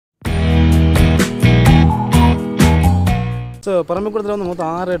So பரம்பிக்குளத்தில் வந்து மொத்தம்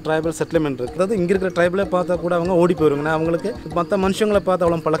 6 tribal settlement இருக்குது. அதாவது இங்கே இருக்கிற ட்ரைபலை பார்த்தா கூட அவங்க ஓடி போயிருவாங்க. ஏன்னா அவங்களுக்கு மற்ற மனுஷங்களை பார்த்து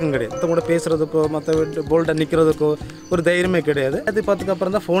அவ்வளோ பழக்கம் கிடையாது. மற்ற கூட பேசுகிறதுக்கோ மற்ற போல்டாக நிற்கிறதுக்கோ ஒரு தைரியமே கிடையாது. அது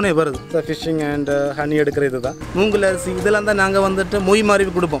பார்த்ததுக்கப்புறம் தான் ஃபோனே வருது. ஃபிஷிங் அண்ட் ஹனி எடுக்கிற இது தான் மூங்கில் அரிசி இதெல்லாம் தான் நாங்கள் வந்துட்டு மொய்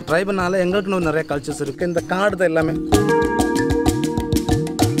மாதிரி கொடுப்போம். ட்ரைபல்னால எங்களுக்குன்னு நிறைய கல்ச்சர்ஸ் இருக்குது. இந்த காடு தான் எல்லாமே.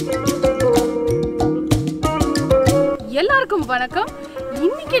 எல்லாருக்கும் வணக்கம்.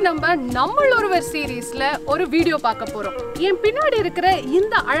 இன்னைக்கு நம்ம நம்மள் ஒருவர் சீரீஸ்ல ஒரு வீடியோ பார்க்க போறோம். என் பின்னாடி இருக்கிற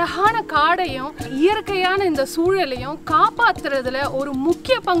இந்த அழகான காடையும் இயற்கையான இந்த சூழலையும் காப்பாத்துறதுல ஒரு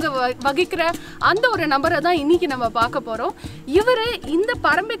முக்கிய பங்கு வகிக்கிற அந்த ஒரு நபரை தான் இன்னைக்கு நம்ம பார்க்க போறோம். இவரு இந்த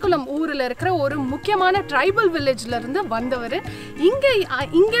பரம்பிக்குளம் ஊர்ல இருக்கிற ஒரு முக்கியமான ட்ரைபல் வில்லேஜ்ல இருந்து வந்தவர்.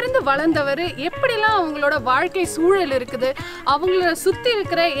 இங்கிருந்து வளர்ந்தவர். எப்படிலாம் அவங்களோட வாழ்க்கை சூழல் இருக்குது, அவங்கள சுத்தி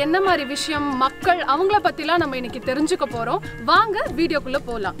இருக்கிற என்ன மாதிரி விஷயம், மக்கள், அவங்கள பத்திலாம் நம்ம இன்னைக்கு தெரிஞ்சுக்க போறோம். வாங்க வீடியோக்குள்ள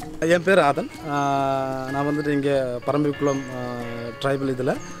போகலாம். என் பேர் ஆதன். நான் வந்துட்டு இங்கே பரம்பிக்குளம் ட்ரைபல்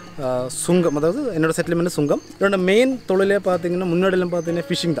இதில் சுங்கம், அதாவது என்னோடய செட்டில்மெண்ட் சுங்கம். என்னோட மெயின் தொழிலே பார்த்தீங்கன்னா முன்னாடிலாம் பார்த்தீங்கன்னா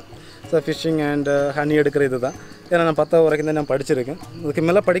ஃபிஷிங் தான். ஸோ ஃபிஷிங் அண்ட் ஹனி எடுக்கிற இது தான். ஏன்னா நான் 10வது வரைக்கும் தான் நான் படிச்சிருக்கேன். அதுக்கு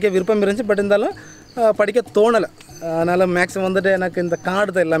மேலே படிக்க விருப்பம் இருந்துச்சு, பட் இருந்தாலும் படிக்க தோணலை. அதனால் மேக்ஸிமம் வந்துட்டு எனக்கு இந்த காடு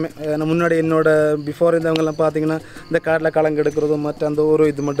தான் எல்லாமே. முன்னாடி என்னோடய பிஃபோர் இருந்தவங்கெல்லாம் பார்த்தீங்கன்னா இந்த காட்டில் கலங்கு எடுக்கிறதும் மற்ற அந்த ஒரு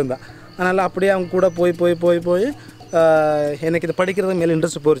இது மட்டும்தான். அதனால் அப்படியே அவங்க கூட போய் எனக்கு இது படிக்கிறது மேலே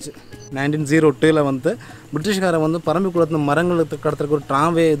இன்ட்ரெஸ்ட் போயிடுச்சு. 1902 வந்து பிரிட்டிஷ்காரன் வந்து பரம்பிக்குளத்தில் மரங்களுக்கு கடத்துறதுக்கு ஒரு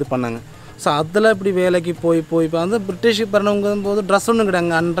ட்ராம்வே இது பண்ணாங்க. ஸோ அதில் இப்படி வேலைக்கு போய் வந்து பிரிட்டிஷ் பண்ணவங்க போது ட்ரெஸ் ஒன்றும்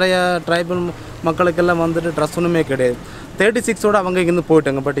கிடையாது. அன்றைய ட்ரைபல் மக்களுக்கெல்லாம் வந்துட்டு ட்ரெஸ் ஒன்றுமே கிடையாது. 36 அவங்க இங்கேருந்து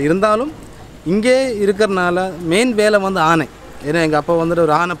போயிட்டாங்க. பட் இருந்தாலும் இங்கே இருக்கிறனால மெயின் வேலை வந்து ஆணை. ஏன்னா எங்கள் அப்பா வந்துட்டு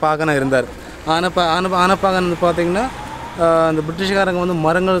ஒரு ஆனை பாகனாக இருந்தார். ஆனை பாகன் வந்து பார்த்திங்கன்னா அந்த பிரிட்டிஷ்காரங்க வந்து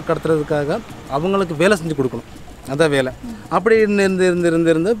மரங்கள் கடத்துறதுக்காக அவங்களுக்கு வேலை செஞ்சு கொடுக்கணும். அதான் வேலை. அப்படி இருந்து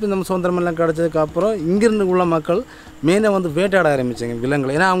இப்போ நம்ம சுதந்திரமெல்லாம் கிடச்சதுக்கப்புறம் இங்கேருந்து உள்ள மக்கள் மெயினாக வந்து வேட்டையாட ஆரம்பித்தாங்க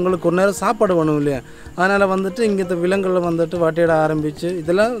விலங்குகளை. ஏன்னா அவங்களுக்கு ஒரு நேரம் சாப்பாடு வேணும் இல்லையா. அதனால் வந்துட்டு இங்கே இந்த விலங்குகளை வந்துட்டு வேட்டையாட ஆரம்பித்து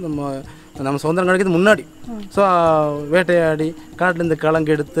இதெல்லாம் நம்ம சுதந்திரம் கிடைக்கிறது முன்னாடி. ஸோ வேட்டையாடி காட்டிலேருந்து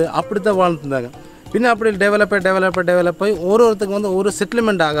கலங்கு எடுத்து அப்படி தான் வாழ்ந்துருந்தாங்க. பின்ன அப்படி டெவலப் ஆகி ஒருத்தருக்கு வந்து ஒரு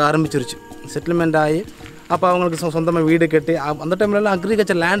செட்டில்மெண்ட் ஆக ஆரம்பிச்சிருச்சு. செட்டில்மெண்ட் ஆகி அப்போ அவங்களுக்கு சொந்தமாக வீடு கட்டி அந்த டைம்லலாம்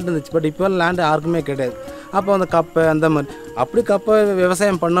அக்ரிகல்ச்சர் லேண்ட் இருந்துச்சு. பட் இப்போ லேண்டு யாருக்குமே கிடையாது. அப்போ அந்த கப்பை அந்த மாதிரி அப்படி கப்பை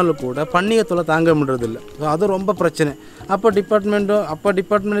விவசாயம் பண்ணாலும் கூட பன்னிகை தொலை தாங்க முடியறதில்ல. ஸோ அது ரொம்ப பிரச்சனை. அப்போ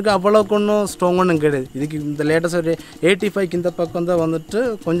டிபார்ட்மெண்ட்டுக்கு அவ்வளோக்கு ஒன்றும் ஸ்ட்ராங் ஒன்றும் கிடையாது. இதுக்கு இந்த லேட்டஸ்ட் 85 இந்த பக்கம் தான் வந்துட்டு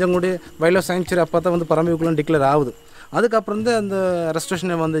கொஞ்சம் கூட வைல்ட் லைஃப் சாங்சுரி அப்போ தான் வந்து பரம்பிக்குளம் டிக்ளேர் ஆகுது. அதுக்கப்புறம் தான் அந்த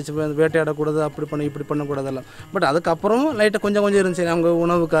ரெஸ்ட்ரிக்ஷனே வந்துச்சு. வேட்டையாடக்கூடாது, இப்படி பண்ணக்கூடாதெல்லாம். பட் அதுக்கப்புறமும் லைட்டாக கொஞ்சம் இருந்துச்சு அவங்க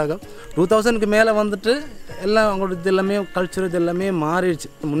உணவுக்காக. 2000க்கு மேலே வந்துட்டு எல்லாம் அவங்களோட இது எல்லாமே கல்ச்சர் இது எல்லாமே மாறிடுச்சு.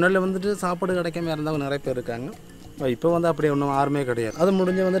 முன்னாடி வந்துட்டு சாப்பாடு கிடைக்காம இருந்தவங்க நிறைய பேர் இருக்காங்க. இப்போ வந்து அப்படி ஒன்றும் யாருமே கிடையாது. அது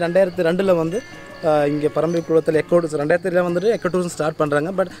முடிஞ்சு வந்து 2002 வந்து இங்கே பரம்பிக்குளத்தில் எக்கோடூஸ் 2000 வந்துட்டு எக்கோடூஸ் ஸ்டார்ட் பண்ணுறாங்க.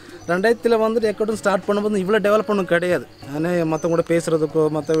 பட் 2000 வந்துட்டு எக்கோடூஸ் ஸ்டார்ட் பண்ணும்போது இவ்வளோ டெவலப் ஒன்றும் கிடையாது. ஆனால் மற்றவங்க கூட பேசுகிறதுக்கோ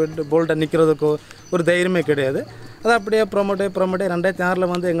மற்ற போல்டாக நிற்கிறதுக்கோ ஒரு தைரியமே கிடையாது. அது அப்படியே ப்ரொமோட்டே 2006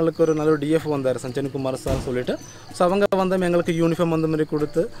 வந்து எங்களுக்கு ஒரு நல்ல டிஎஃப் வந்தார், சஞ்சன்குமார் சார் சொல்லிட்டு. ஸோ அவங்க வந்து எங்களுக்கு யூனிஃபார்ம் அந்த மாதிரி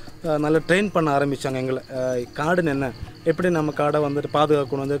கொடுத்து நல்லா ட்ரெயின் பண்ண ஆரம்பித்தாங்க எங்களை. காடுன்னு என்ன, எப்படி நம்ம காடை வந்துட்டு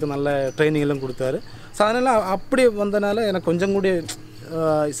பாதுகாக்கணும், அதுக்கு நல்ல ட்ரைனிங்லாம் கொடுத்தாரு. ஸோ அதனால் அப்படி வந்தனால எனக்கு கொஞ்சம் கூட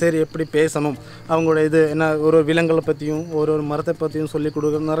சரி எப்படி பேசணும், அவங்களோட இது என்ன ஒரு விலங்குகளை பற்றியும் ஒரு மரத்தை பற்றியும் சொல்லிக்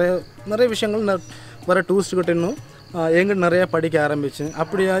கொடுக்குற நிறைய விஷயங்கள் வர டூரிஸ்ட்டுக்கிட்ட இன்னும் எங்கிட்ட நிறையா படிக்க ஆரம்பித்தேன்.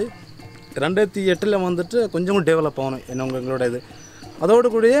 அப்படியா 2008 வந்துட்டு கொஞ்சம் டெவலப் ஆகணும் எங்களோட இது. அதோடு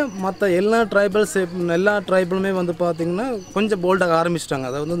கூடயே மற்ற எல்லா ட்ரைபலுமே வந்து பார்த்திங்கன்னா கொஞ்சம் போல்டாக ஆரம்பிச்சிட்டாங்க.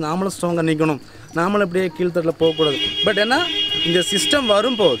 அதாவது நாமளும் ஸ்ட்ராங்காக நிற்கணும், நாமளும் இப்படியே கீழ்த்தட்டில் போகக்கூடாது. பட் ஏன்னா இந்த சிஸ்டம்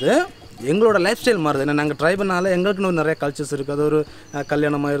வரும்போது எங்களோட லைஃப் ஸ்டைல் மாறுது. ஏன்னா நாங்கள் ட்ரைபல்னால எங்களுக்குன்னு நிறைய கல்ச்சர்ஸ் இருக்குது. அது ஒரு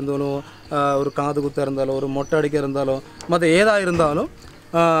கல்யாணமாக இருந்தாலும், ஒரு காது குத்த இருந்தாலும், ஒரு மொட்டை அடிக்க இருந்தாலும், மற்ற ஏதாக இருந்தாலும்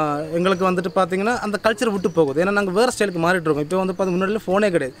எங்களுக்கு வந்துட்டு பார்த்திங்கன்னா அந்த கல்ச்சர் விட்டு போகுது. ஏன்னா நாங்கள் வேறு ஸ்டைலுக்கு மாறிட்டுருக்கோம். இப்போ வந்து முன்னாடியில் ஃபோனே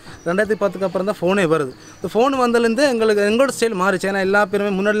கிடையாது. 2010க்கு அப்புறம் தான் ஃபோனே வருது. இந்த ஃபோன் வந்ததுலேருந்து எங்களோட ஸ்டைல் மாறிச்சு. ஏன்னா எல்லா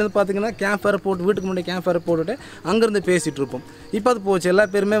பேருமே முன்னாடிலேருந்து பார்த்திங்கன்னா கேம்ப் ஃபயர் போட்டு வீட்டுக்கு முன்னாடி கேம்ப் ஃபயர் போட்டுட்டு அங்கேருந்து பேசிகிட்டு இருப்போம். இப்போ அது போச்சு. எல்லா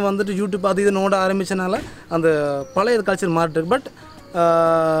பேருமே வந்துட்டு யூடியூப் அது இது நோட ஆரம்பித்தனால அந்த பழைய கல்ச்சர் மாறிட்டு. பட்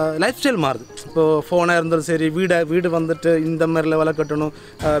லைஃப் ஸ்டைல் மாறுது. இப்போது ஃபோனாக இருந்தாலும் சரி, வீடு வந்துட்டு இந்த மாதிரி லெவலில் கட்டணும்,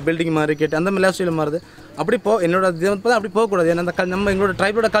 பில்டிங் மாதிரி கேட்டு அந்த மாதிரி லைஃப் ஸ்டைல் மாறுது. அப்படி என்னோட இது வந்து அப்படி போகக்கூடாது. ஏன்னா அந்த நம்ம எங்களோட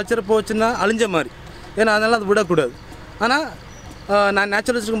ட்ரைபலோட கல்ச்சர் போச்சுன்னா அழிஞ்ச மாதிரி. ஏன்னா அதனால் அது விடக்கூடாது. ஆனால் நான்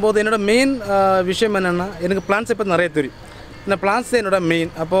நேச்சுரலிஸ்ட் இருக்கும்போது என்னோடய மெயின் விஷயம் என்னென்னா, எனக்கு பிளான்ஸை பற்றி நிறைய தெரியும். இந்த பிளான்ஸ் என்னோடய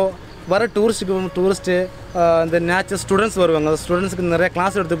மெயின். அப்போது வர டூரிஸ்ட்டு இந்த நேச்சர் ஸ்டூடெண்ட்ஸ் வருவாங்க. அந்த ஸ்டூடெண்ட்ஸுக்கு நிறைய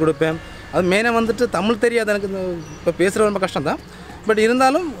கிளாஸ் எடுத்து கொடுப்பேன். அது மெயினாக வந்துட்டு தமிழ் தெரியாது எனக்கு, இப்போ பேசுகிற ரொம்ப கஷ்டம் தான். பட்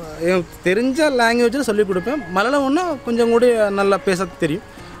இருந்தாலும் தெரிஞ்ச லாங்குவேஜில் சொல்லிக் கொடுப்பேன். மலையாளம் ஒன்றும் கொஞ்சம் கூட நல்லா பேச தெரியும்.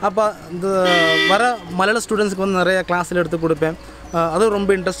 அப்போ இந்த வர மலையாள ஸ்டூடெண்ட்ஸ்க்கு வந்து நிறைய கிளாஸில் எடுத்து கொடுப்பேன். அது ரொம்ப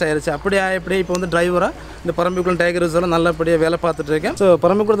இன்ட்ரெஸ்ட் ஆயிடுச்சு. அப்படியே இப்போ வந்து டிரைவராக இந்த பரம்பிக்குளம் டைகர் ரிசர்வில் நல்லபடியாக வேலை பார்த்துட்டு இருக்கேன். ஸோ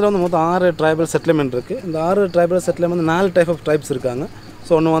பரம்பிக்குளத்தில் வந்து மொத்தம் 6 ட்ரைபல் செட்டில்மெண்ட் இருக்குது. இந்த 6 ட்ரைபல் செட்டில்மெண்ட் வந்து 4 டைப் ஆஃப் ட்ரைப்ஸ் இருக்காங்க.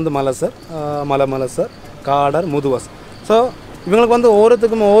 ஸோ ஒன்று வந்து மலசர், மலமலசர், காடர், முதுவாஸ். ஸோ இவங்களுக்கு வந்து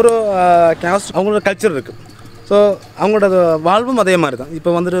ஒவ்வொருத்துக்கும் ஒவ்வொரு கேஸ்ட் அவங்களோட கல்ச்சர் இருக்குது. ஸோ அவங்களோட வாழ்வும் அதே மாதிரி தான். இப்போ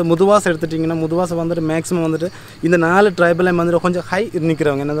வந்துட்டு முதுவாசை எடுத்துட்டிங்கன்னா முதுவாசை வந்துட்டு மேக்ஸிமம் வந்துட்டு இந்த 4 ட்ரைபலையும் வந்துட்டு கொஞ்சம் ஹை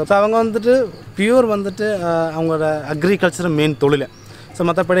நிற்கிறவங்க என்ன. ஸோ அவங்க வந்துட்டு பியூர் வந்துட்டு அவங்களோட அக்ரிகல்ச்சர் மெயின் தொழில். ஸோ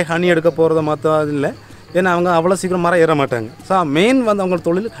மற்றபடி ஹனி எடுக்க போகிறத மற்ற இல்லை. ஏன்னா அவங்க அவ்வளோ சீக்கிரம் மரம் ஏற மாட்டாங்க. ஸோ மெயின் வந்து அவங்களோட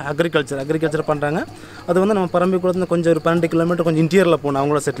தொழில் அக்ரிகல்ச்சர் பண்ணுறாங்க. அது வந்து நம்ம பரம்பிக்குளத்தில் கொஞ்சம் ஒரு 12 கிலோமீட்டர் கொஞ்சம் இன்டீரியரில் போகணும்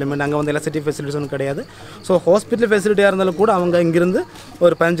அவங்களோட செட்டில்மெண்ட். அங்கே வந்து எலக்ட்ரிசிட்டி ஃபெசிலிட்டிஸ் ஒன்றும் கிடையாது. ஸோ ஹாஸ்பிட்டல் ஃபெசிலிட்டியாக இருந்தாலும் கூட அவங்க இங்கேருந்து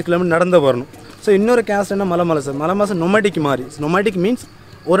ஒரு 15 கிலோமீட்டர் நடந்து வரணும். ஸோ இன்னொரு கேஸ்ட் என்ன மலமலசர் நொமேட்டிக் மாதிரி. நொமேட்டிக் மீன்ஸ்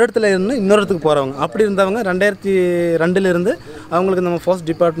ஒரு இடத்துல இருந்து இன்னொரு இடத்துக்கு போகிறவங்க. அப்படி இருந்தவங்க 2002 அவங்களுக்கு நம்ம ஃபர்ஸ்ட்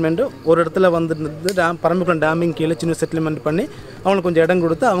டிபார்ட்மெண்ட்டு ஒரு இடத்துல வந்துருந்து பரம்பிக்குளம் டேமிங் கீழே சின்ன செட்டில்மெண்ட் பண்ணி அவங்களுக்கு கொஞ்சம் இடம்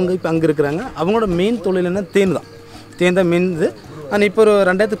கொடுத்து அவங்க இப்போ அங்கே இருக்கிறாங்க. அவங்களோட மெயின் தொழில் என்ன தேன் தான் மெயின் இது. ஆனால் இப்போ ஒரு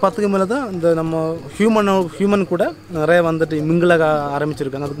 2010 மேலே தான் இந்த நம்ம ஹியூமன் கூட நிறைய வந்துட்டு மிங்கிளாக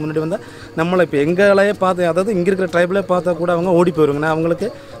ஆரம்பிச்சிருக்காங்க. அதுக்கு முன்னாடி வந்து நம்மளை இப்போ எங்களையே பார்த்து, அதாவது இங்கே இருக்கிற ட்ரைபிளே பார்த்தா கூட அவங்க ஓடி போயிருவாங்க. அவங்களுக்கு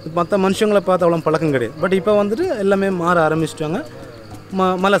மற்ற மனுஷங்களை பார்த்து அவ்வளோ பழக்கம் கிடையாது. பட் இப்போ வந்துட்டு எல்லாமே மாற ஆரம்பிச்சிட்டாங்க.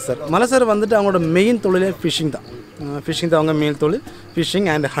 மலசர் வந்துட்டு அவங்களோட மெயின் தொழிலே ஃபிஷ்ஷிங் தான் அவங்க மெயின் தொழில். ஃபிஷ்ஷிங்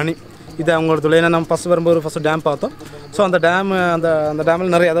அண்ட் ஹனி இது அவங்களோட தொழில். ஏன்னா நம்ம வரும்போது ஃபஸ்ட்டு டேம் பார்த்தோம். ஸோ அந்த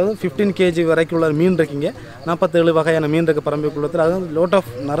டேமில் நிறைய, அதாவது 15 kg வரைக்கும் உள்ள மீன் இருக்குங்க. 47 வகையான மீன் இருக்குது பரம்பிக்குளத்தில். அதாவது லோட் ஆஃப்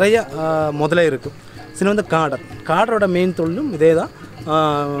நிறைய முதலே இருக்குது. சின்ன வந்து காடரோட மெயின் தொழிலும் இதே தான்,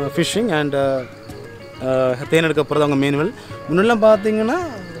 ஃபிஷ்ஷிங் அண்ட் தேன் எடுக்க போகிறது அவங்க மெயின் வேல். முன்னெல்லாம் பார்த்தீங்கன்னா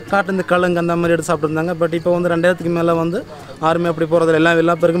காட்டு இந்த கலங்கு அந்த மாதிரி எடுத்து சாப்பிட்ருந்தாங்க. பட் இப்போ வந்து 2000க்கு மேலே வந்து ஆர்மி அப்படி போகிறதில்ல.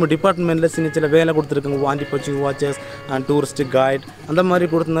 எல்லா பேருக்கும் டிபார்ட்மெண்ட்டில் சின்ன வேலை கொடுத்துருக்காங்க. Anti poaching watches and tourist guide அந்த மாதிரி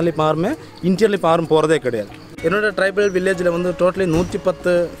கொடுத்தனால இப்போ யாருமே இன்டீரியரில் இப்போ யாரும் போகிறதே கிடையாது. என்னோடய ட்ரைபல் வில்லேஜில் வந்து டோட்டலி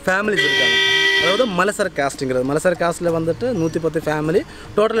 110 ஃபேமிலிஸ் இருக்காங்க. அதாவது மலசர் காஸ்ட்டில் வந்துட்டு 110 ஃபேமிலி.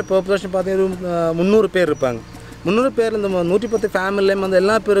 டோட்டலி பாப்புலேஷன் பார்த்தீங்கன்னா 300 பேர் இருப்பாங்க. 300 பேர் இந்த 110 ஃபேமிலியும் வந்து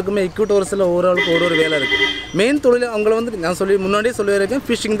எல்லா பேருக்குமே ஈக்குவட்டோர்ஸில் ஓரளவுக்கு ஒரு வேலை இருக்குது. மெயின் தொழில் அவங்கள வந்து நான் முன்னாடியே சொல்லியிருக்கேன்,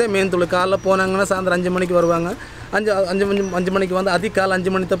 ஃபிஷ்ஷிங் தான் மெயின் தொழில். காலைல போனாங்கன்னா சாயந்தரம் 5 மணிக்கு வருவாங்க. 5 மணிக்கு வந்து அதிகாலை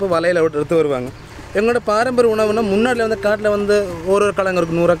 5 மணி தப்பு வலையில் எடுத்து வருவாங்க. எங்களோட பாரம்பரிய உணவுனா முன்னாடியில் வந்து காட்டில் வந்து ஒரு கிழங்கு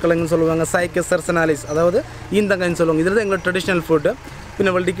இருக்குது, 100 கிழங்குன்னு சொல்லுவாங்க. சைக்கஸ் சர்சனாலிஸ், அதாவது ஈந்தங்காய்ன்னு சொல்லுவாங்க. இதில் தான் எங்களோட ட்ரெடிஷ்னல் ஃபுட்டு.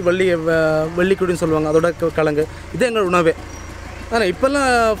 பின்ன வெள்ளிக்குடின்னு சொல்லுவாங்க, அதோட கிழங்கு. இதே எங்களோட உணவே. ஆனால் இப்போல்லாம்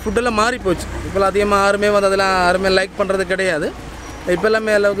ஃபுட்டெல்லாம் மாறி போச்சு. இப்போல்லாம் அதிகமாக யாருமே வந்து அதெல்லாம் யாருமே லைக் பண்ணுறது கிடையாது. இப்போ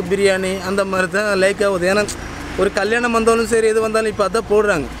எல்லாமே அளவுக்கு பிரியாணி அந்த மாதிரி தான் லைக் ஆகுது. ஏன்னா ஒரு கல்யாணம் வந்தாலும் சரி எது வந்தாலும் இப்போ அதான்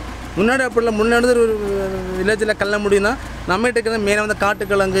போடுறாங்க. முன்னாடி அப்படிலாம் முன்னாடி ஒரு வில்லேஜில் கல்யாணம் முடியும்னா நம்மகிட்ட இருக்கிற மெயினாக வந்து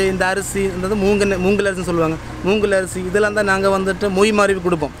காட்டுக்கிழங்கு, இந்த அரிசி, இந்த மூங்கல் அரிசின்னு சொல்லுவாங்க, மூங்கல் அரிசி இதெல்லாம் தான் நாங்கள் வந்துட்டு மொய் மாறி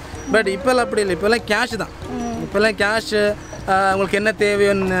கொடுப்போம். பட் இப்போல்லாம் அப்படி இல்லை. இப்போல்லாம் கேஷ் தான். இப்போல்லாம் கேஷு அவங்களுக்கு என்ன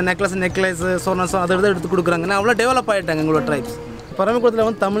தேவையோ நெக்லஸ் சொன்னஸோ அதை எடுத்து கொடுக்குறாங்க. நான் அவ்வளோ டெவலப் ஆகிட்டாங்க எங்களோட ட்ரைப்ஸ். பரம்பிக்குளத்தில்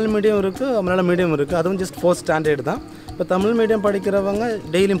வந்து தமிழ் மீடியம் இருக்குது, மலையாள மீடியம் இருக்குது. அதுவும் ஜஸ்ட் 4th ஸ்டாண்டர்ட் தான். இப்போ தமிழ் மீடியம் படிக்கிறவங்க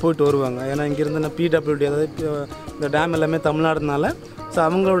டெய்லியும் போயிட்டு வருவாங்க. ஏன்னா இங்கேருந்து நான் PWD, அதாவது இந்த டேம் எல்லாமே தமிழ்நாடுனால. ஸோ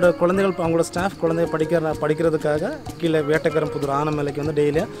அவங்களோட குழந்தைகள், அவங்களோட ஸ்டாஃப் குழந்தைய படிக்கிறதுக்காக கீழே வேட்டக்கரம்புதூர் ஆனமலைக்கு வந்து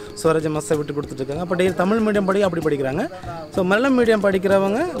டெய்லியும் சுவரஜ மஸ்ஸை விட்டு கொடுத்துட்ருக்காங்க. அப்போ டெய்லி தமிழ் மீடியம் அப்படி படிக்கிறாங்க. ஸோ மலையாள மீடியம்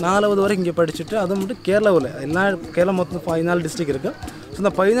படிக்கிறவங்க 4வது வரைக்கும் இங்கே படிச்சுட்டு, அது மட்டும் கேரளா மொத்தம் 14 டிஸ்ட்ரிக்ட் இருக்குது. ஸோ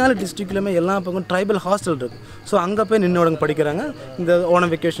இந்த 14 டிஸ்ட்ரிக்ட்லையுமே எல்லா பக்கம் ட்ரைபல் ஹாஸ்டல் இருக்குது. ஸோ அங்கே போய் நின்னவங்க படிக்கிறாங்க. இந்த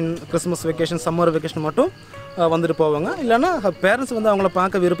Onam vacation, Christmas vacation, summer vacation மட்டும் வந்துட்டு போவாங்க. இல்லைனா பேரண்ட்ஸ் வந்து அவங்கள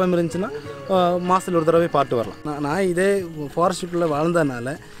பார்க்க விருப்பம் இருந்துச்சுன்னா மாதத்தில் ஒரு தடவை பார்த்து வரலாம். நான் இதே ஃபாரஸ்ட்டுக்குள்ளே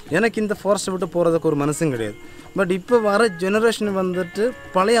வாழ்ந்ததுனால எனக்கு இந்த ஃபாரஸ்ட்டை விட்டு போகிறதுக்கு ஒரு மனசும் கிடையாது. பட் இப்போ வர ஜெனரேஷன் வந்துட்டு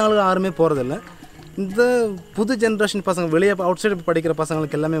பழைய ஆளுகள் யாருமே போகிறதில்ல. இந்த புது ஜென்ரேஷன் பசங்க வெளியே அவுட் சைடு படிக்கிற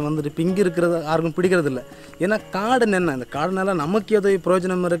பசங்களுக்கு எல்லாமே வந்துட்டு இப்போ இங்கே இருக்கிறது யாருக்கும் பிடிக்கிறதில்ல. ஏன்னா காடு என்ன, இந்த காடுனால நமக்கு எது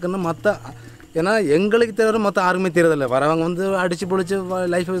பிரயோஜனம் இருக்குன்னு மற்ற, ஏன்னா எங்களுக்கு தெரியாத மற்ற யாருமே தெரியறதில்ல. வரவங்க வந்து அடித்து பிடிச்சி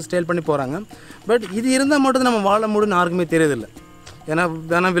லைஃப்பை ஸ்டைல் பண்ணி போகிறாங்க. பட் இது இருந்தால் மட்டும் நம்ம வாழ முடியும்னு யாருக்குமே தெரியறதில்லை. ஏன்னா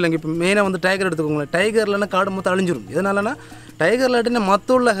வேணாம் விலங்கு இப்போ மெயினாக வந்து டைகர் எடுத்துக்கோங்களேன். டைகர்லன்னா காடு மொத்தம் அழிஞ்சிடும். எதனாலனா டைகர் இல்லாட்டினா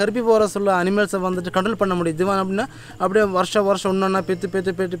மற்ற உள்ள ஹெர்பி போரஸ் உள்ள அனிமல்ஸை வந்துட்டு கண்ட்ரோல் பண்ண முடியும். இதுவான் அப்படின்னா அப்படியே வருஷம் ஒன்றா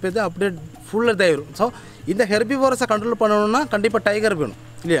பேத்து அப்படியே ஃபுல்லாக இதாயிரும். ஸோ இந்த ஹெர்பி போரஸை கண்ட்ரோல் பண்ணணும்னா கண்டிப்பாக டைகர் வேணும்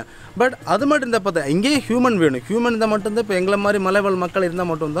இல்லையா. பட் அது மட்டும் இருந்தால் பார்த்தா இங்கேயும் ஹியூமன் வேணும். ஹியூமன் இருந்தால் மட்டும்தான் இப்போ எங்களை மாதிரி மலைவாழ் மக்கள் இருந்தால்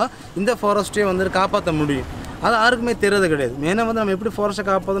மட்டும்தான் இந்த ஃபாரஸ்ட்டே வந்துட்டு காப்பாற்ற முடியும். அது யாருக்குமே தெரியறது கிடையாது. மெயினாக வந்து நம்ம எப்படி ஃபாரஸ்ட்டை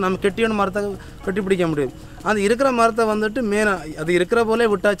காப்பாற்ற, நம்ம கெட்டியான மரத்தை கட்டி பிடிக்க முடியாது. அந்த இருக்கிற மரத்தை வந்துட்டு மெயினாக அது இருக்கிற போலே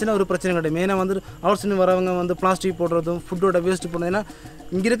விட்டாச்சுன்னா ஒரு பிரச்சனை கிடையாது. மெயினாக வந்து அவுட்ஸ்னு வரவங்க வந்து பிளாஸ்டிக் போடுறதும் ஃபுட்டோட வேஸ்ட் போடுறது. ஏன்னா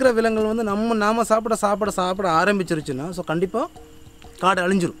இங்கே இருக்கிற விலங்குகள் வந்து நாம் சாப்பிட ஆரம்பிச்சிருச்சுன்னா ஸோ கண்டிப்பாக காடு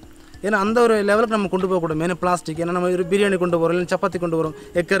அழிஞ்சிரும். ஏன்னா அந்த ஒரு லெவலுக்கு நம்ம கொண்டு போகக்கூடாது. மெயின் பிளாஸ்டிக், ஏன்னா நம்ம ஒரு பிரியாணி கொண்டு போகிறோம், இல்லை சப்பாத்தி கொண்டு வரோம்,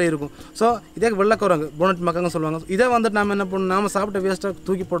 எக்கரை இருக்கும். ஸோ இதே வெள்ளைக்குரங்கு போனட் மக்காங்க சொல்லுவாங்க. இதை வந்துட்டு நம்ம என்ன பண்ணணும், நாம் சாப்பிட்ட வேஸ்ட்டாக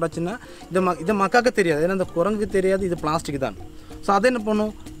தூக்கி போட்டாச்சுன்னா இதை மக்காக்க தெரியாது, ஏன்னா அந்த குரங்குக்கு தெரியாது இது பிளாஸ்டிக் தான். ஸோ அதை என்ன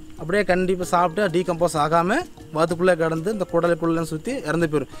பண்ணும், அப்படியே கண்டிப்பாக சாப்பிட்டு டீகம்போஸ் ஆகாமல் வாத்துக்குள்ளே கடந்து இந்த குடலுக்குள்ளே சுற்றி இறந்து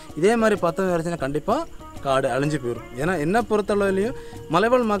போயிடும். இதே மாதிரி 10 வருஷம்னா கண்டிப்பாக காடு அழிஞ்சு போயிடும். ஏன்னா என்ன பொறுத்தளவுலையும்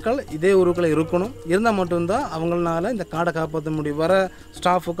மலைவாழ் மக்கள் இதே ஊருக்குள்ளே இருக்கணும், இருந்தால் மட்டும்தான் அவங்களால இந்த காடை காப்பாற்ற முடியும். வர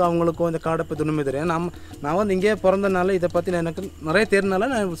ஸ்டாஃபுக்கும் அவங்களுக்கும் இந்த காடை பற்றி ஒன்றுமே தெரியும். நான் வந்து இங்கே பிறந்தனால இதை பற்றி எனக்கு நிறைய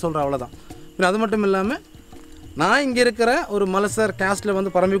தெரிஞ்சனால நான் சொல்கிறேன், அவ்வளோதான். பின்ன அது மட்டும் இல்லாமல் நான் இங்கே இருக்கிற ஒரு மலசர் கேஸ்ட்டில்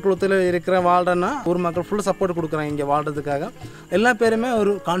வந்து பரம்பிக்குளத்தில் இருக்கிற வாழ்கிறேன்னா ஊர் மக்கள் ஃபுல்லாக சப்போர்ட் கொடுக்குறாங்க இங்கே வாழ்கிறதுக்காக. எல்லா பேருமே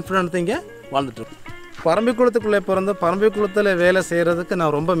ஒரு கான்ஃபிடென்ட் இங்கே வாழ்ந்துட்டுருக்கோம். பரம்பிக்குளத்துக்குள்ளே பிறந்த பரம்பிக்குளத்தில் வேலை செய்கிறதுக்கு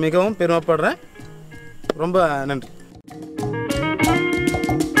நான் ரொம்ப மிகவும் பெருமைப்படுறேன். ரொம்ப நன்றி.